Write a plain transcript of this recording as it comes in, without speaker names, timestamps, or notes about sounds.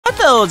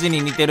畑王子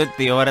に似てるっ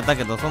て言われた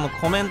けど、その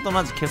コメント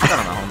マジ消すか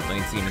らな、本当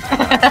に次見てた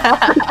ら。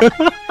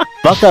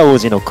バカ王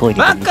子の声に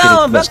似てる。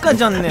バカ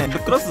じゃんね。ぶ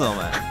っ殺すぞ、お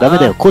前。ダメ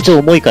だよ、胡蝶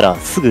重いから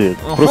すぐ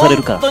殺され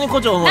るから。本当に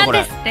胡蝶重い、これ。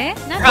なんですって？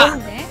な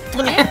んで？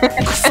本当に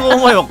クソ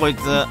重いわ、こい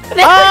つ。あ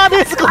ー、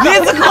ねずこ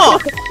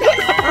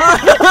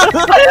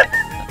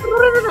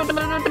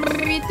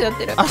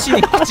足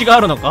に口が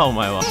あるのか、お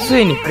前は。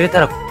杖に触れ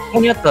たらここ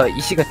にあった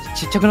石が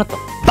ちっちゃくなった。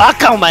バ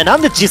カ、お前な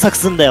んで小さく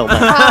すんだよ、お前。い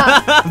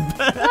や、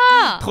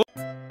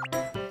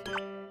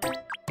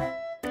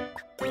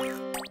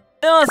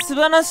素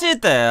晴らしい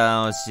と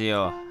よ、おし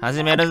よう。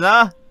始めるぞ。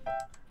よ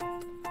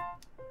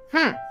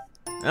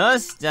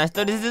し、じゃあ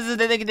一人ずつ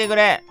出てきてく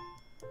れ。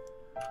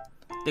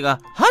てか、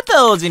畑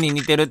王子に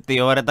似てるって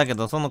言われたけ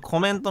ど、そのコ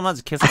メントマ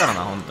ジ消すから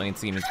な、本当に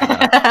次見つけた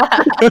ら。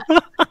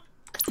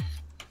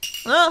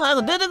早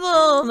く出てこ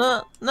よ。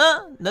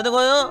出て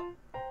こいよ。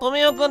富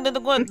代くん出て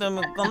こいって読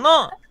むか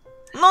な。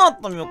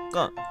富代く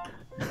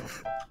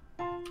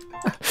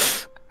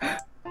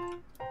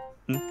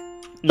ん。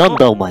なん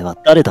だお前は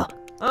誰だ。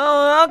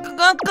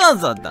赤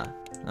座だ。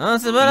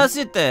素晴ら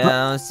しいって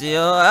よし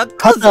よう。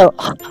赤座。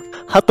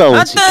畑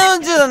王子。畑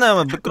王子だな、お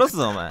前。ぶっ殺す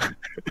ぞ、お前。ぶっ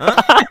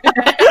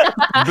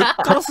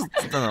殺すっ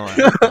つったな、お前。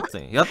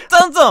やっ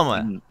たんぞ、お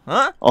前。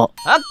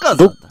赤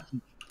座だ。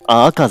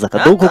あ、赤座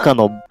か。どこか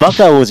のバ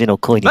カ王子の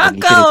声に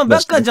似てる。バ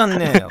カじゃん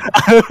ねえよ。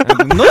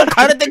喉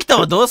枯れてきた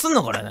わ、どうすん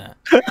のこれね。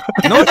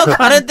喉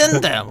枯れてん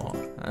だよ、もう。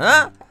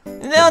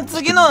では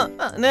次の、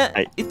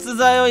逸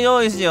材を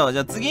用意しよう。じ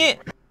ゃあ次。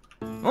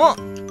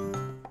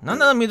なん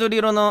だ緑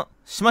色の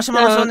しまし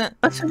まの少年。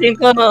主人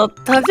公の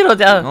炭治郎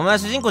じゃん。お前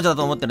主人公だ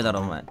と思ってるだろ、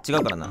お前。違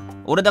うからな。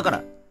俺だか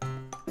ら。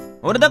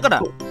こ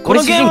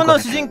のゲームの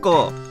主人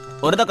公、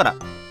俺だから。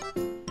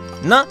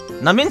な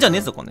めんじゃね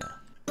えぞ、この野郎。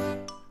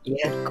い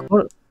や、こ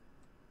れ。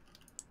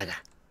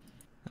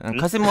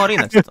回線も悪い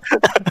な、ちょっと。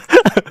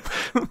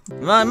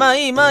まあ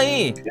いい。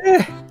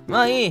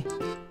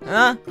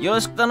よろ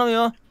しく頼む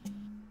よ。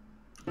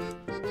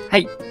は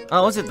い。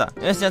落ちてた。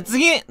よし、じゃあ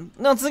次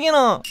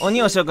の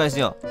鬼を紹介し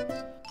よう。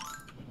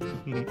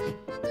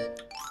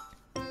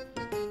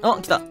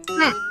来た。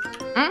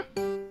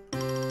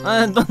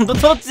ど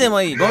っちで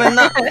もいい。ごめん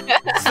な。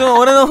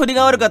俺の振り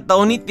が悪かった。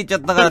鬼って言っちゃ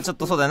ったからちょっ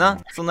とそうだよな。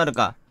そうなる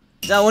か。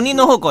じゃあ鬼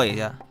の方来い。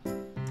じゃ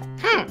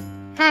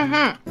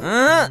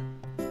あ。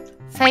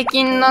最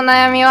近の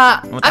悩み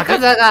は赤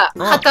座が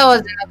畑王子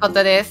のこ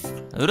とで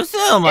す。うるせ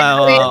えよ、お前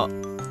は。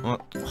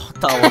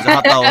畑王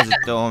子っ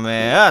てお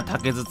めえ、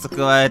竹筒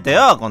加えて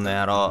よ、この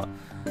野郎。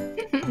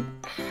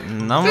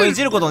何もい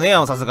じることねえ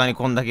よ、さすがに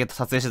こんだけ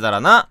撮影してた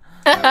らな。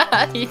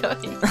ひどい。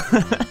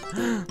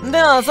で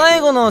は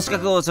最後の資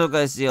格を紹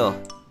介しよ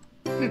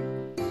う。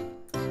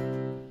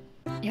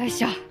よい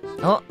しょ。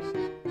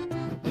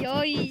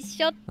よい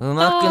しょ。う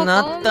まく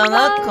なった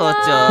な、校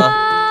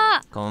長。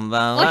こん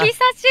ばんは。お久し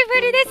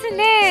ぶりです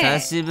ね。久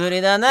しぶ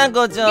りだな、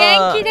校長。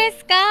元気で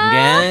すか？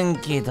元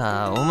気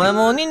だ。お前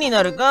も鬼に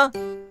なるか？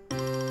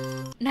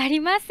なり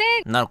ませ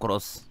ん。なら殺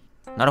す。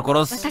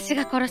私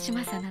が殺し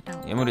ます、あなた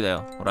を。いや、無理だ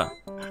よ。ほら。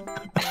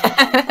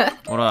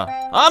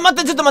待っ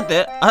て、ちょっと待って。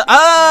や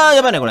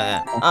ばいね、こ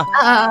れ。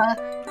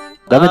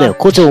ダメだよ、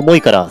胡蝶重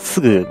いからす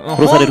ぐ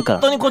殺されるから。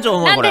本当に胡蝶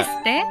重い、これ。なんです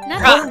って？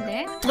なん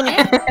で？本当に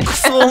ク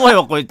ソ重い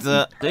わ、こい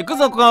つ。行く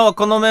ぞ、こ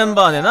のメン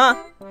バーでな。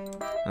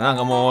なん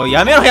かもう、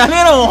やめろ、もう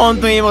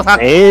本当にもうさ。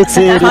勝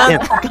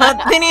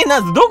手に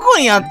どこ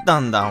にあった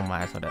んだ、お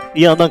前、それ。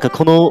いや、なんか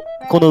この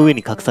上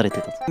に隠され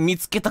てた。見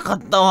つけたか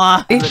った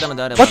わ。待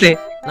って、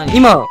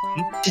今、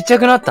ちっちゃ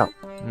くなった。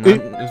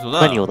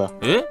何をだ？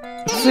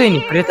杖に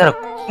触れたらこ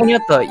こにあ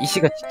った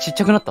石がちっち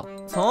ゃくなった。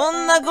そ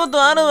んなこ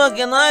とあるわ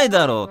けない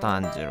だろう、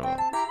炭治郎。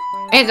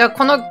じゃあ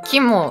この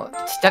木も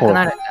ちっちゃく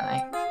なるんじゃな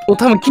い？多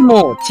分木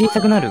も小さ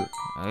くなる。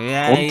い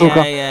や。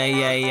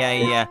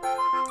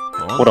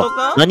ほら、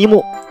何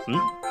も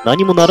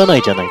ならな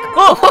いじゃないか。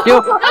どうい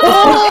うこ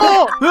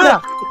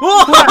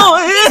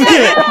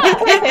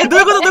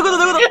と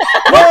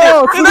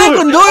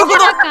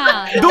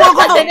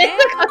ね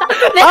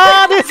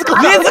ずこ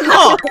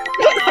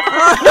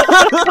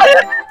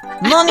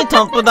何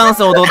タップダン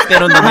ス踊って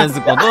るんだ、ね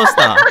ずこ。どうし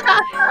たね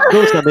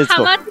ずこ。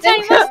ハマっちゃい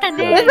ました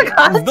ね。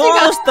ど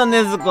うした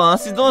ねずこ。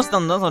足どうし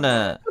たんだ、そ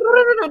れ。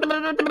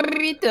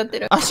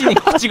足に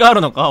口があ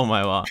るのか、お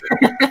前は。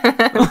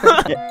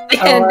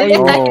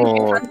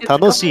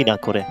楽しいな、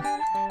これ。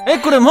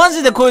これマ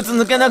ジでこいつ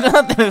抜けなく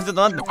なってる。ちょっ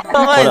と待って。か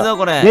わいいぞ、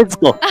これ。ねず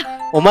こ、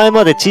お前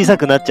まで小さ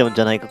くなっちゃうん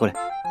じゃないか、これ。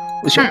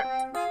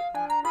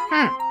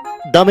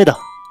ダメだ。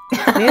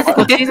ねず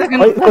こ小さく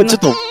なった。これちょ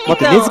っと待っ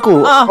て、ねず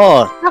こ。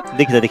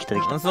できた。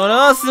それ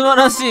は素晴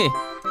ら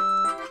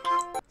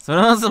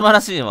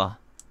しいわ。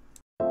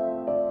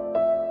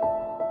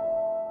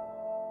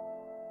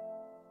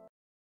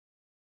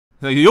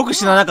よく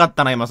死ななかっ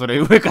たな、今。それ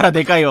上から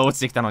でかいは落ち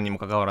てきたのにも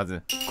かかわら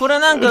ず。これ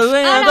なんか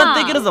上に上がっ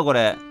ていけるぞ、こ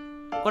れ。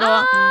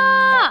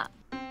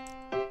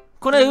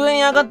これ上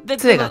に上がって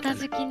くる。じゃ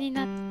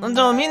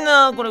あみん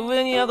なこれ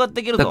上に上がって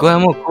いけるぞ。これは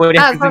もう攻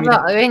略済み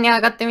だ。上に上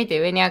がってみて。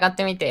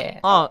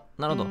な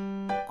るほど。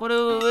これ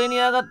上に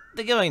上がっ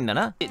ていけばいいんだ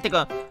な。て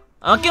か、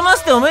明けま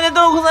しておめで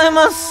とうござい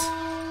ます。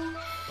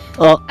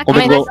あ、お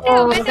めでとう。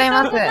おめでとうござい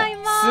ます。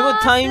すごい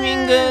タイミ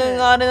ング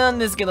があれなん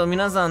ですけど、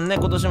皆さんね、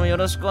今年もよ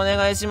ろしくお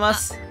願いしま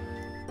す。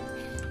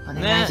お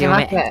願いしま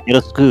す。よ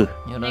ろしく。よ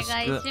お願いろし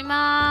く。し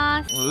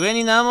ます。上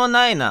になんも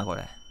ないな、こ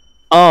れ。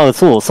ああ、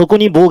そう、そこ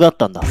に棒があっ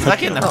たんだ。ふざ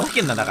けんな、ふざ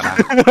けんな、だから。こ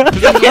れと、ふ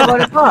ざ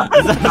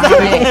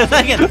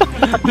けんな。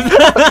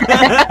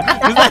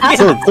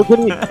そう、そこ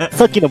に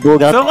さっきの棒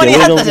があって。そこに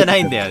あったじゃな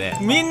いんだよね。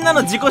みんな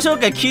の自己紹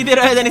介聞いて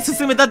る間に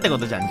進めたってこ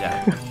とじゃん、じ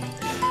ゃ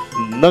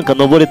あ。なんか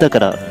登れたか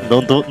ら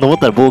登っ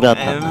たら棒があっ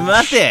た。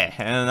待て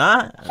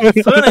な、そうい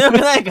うのよく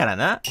ないから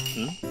な。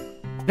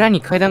裏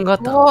に階段があっ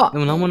た。で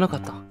も何もなか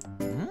った。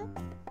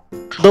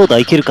どうだ、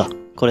いけるか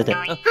これで。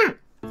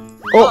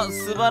お、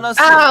素晴らし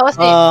い。ああ、惜しい。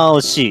ああ、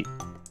惜しい。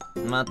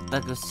まった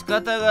く仕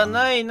方が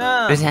ない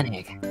な。じゃ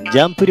ねえか。ジ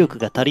ャンプ力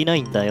が足りな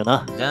いんだよ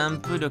な。ジャン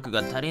プ力が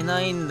足り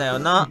ないんだよ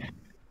な。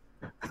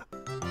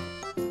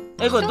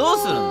これどう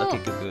するんだ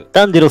結局。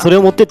炭治郎それ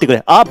を持ってってく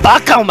れ。あ、バ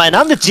カお前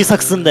なんで小さ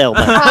くすんだよお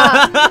前。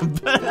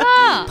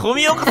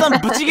富岡さん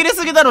ブチ切れ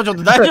すぎだろ、ちょっ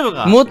と大丈夫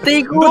か。持って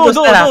いこうと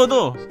したら。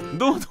どう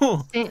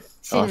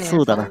あ、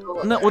そうだな。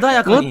穏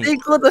やかに。持ってい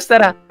こうとした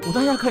ら。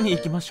穏やかに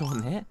行きましょう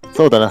ね。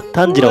そうだな。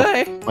炭治郎。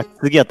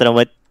次やったらお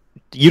前、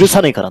許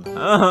さねえから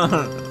な。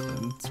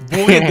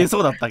暴言出そ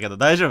うだったけど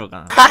大丈夫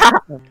かな。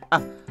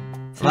あ、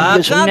わ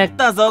かっ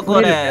たぞ、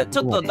これ。ち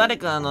ょっと誰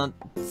か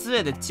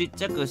杖でちっ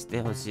ちゃくし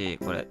てほしい、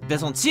これ。で、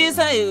その小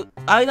さい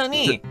間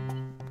に、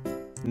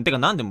てか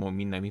なんでもう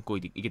みんな向こう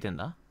いけてん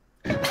だ。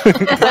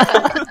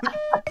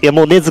いや、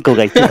もう禰豆子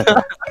が言ってたか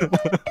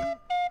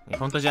ら。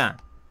ほんとじゃん。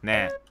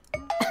ねえ。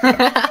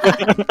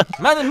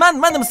まあ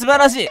でも素晴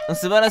らしい。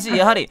素晴らしい。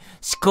やはり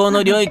思考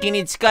の領域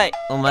に近い。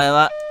お前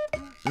は。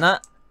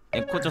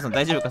校長さん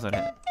大丈夫かそ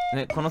れ。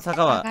ね、この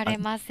坂は。上がれ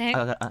ません。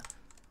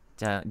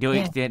じゃあ、領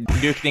域展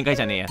開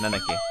じゃねえや。なんだ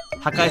っけ。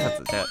破壊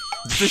殺。じゃあ、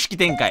術式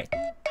展開。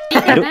じ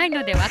ゃない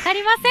のでわか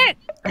りま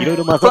せん。いろい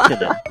ろ混ざってん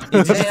だよ。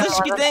術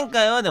式展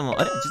開はでも、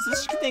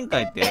術式展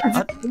開って。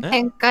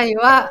展開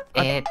は、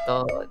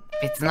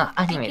別の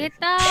アニメです。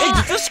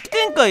術式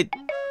展開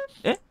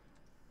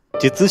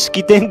術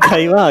式展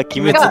開は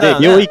鬼滅で、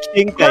領域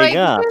展開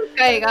が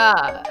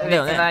別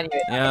のアニ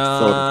メ。い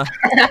やー。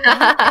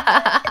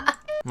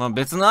まあ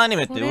別のアニ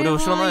メって俺は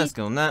知らないです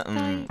けどね。う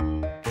ん。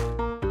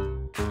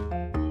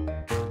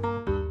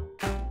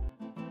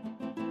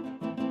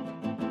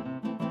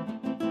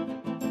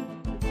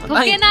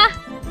溶けな。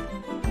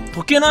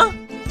溶けな？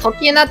溶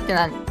けなって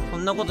何？そ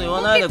んなこと言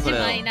わないでくれ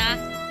よ。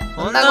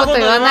そんなこと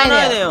言わな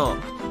いでよ。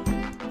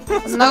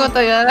そんなこ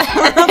と言わない。そ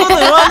んなこと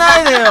言わ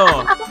ないで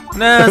よ。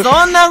ねえ、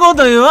そんなこ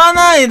と言わ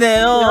ないで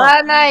よ。言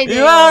わないでよ。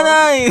言わ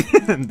ない。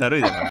だる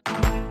いだろ。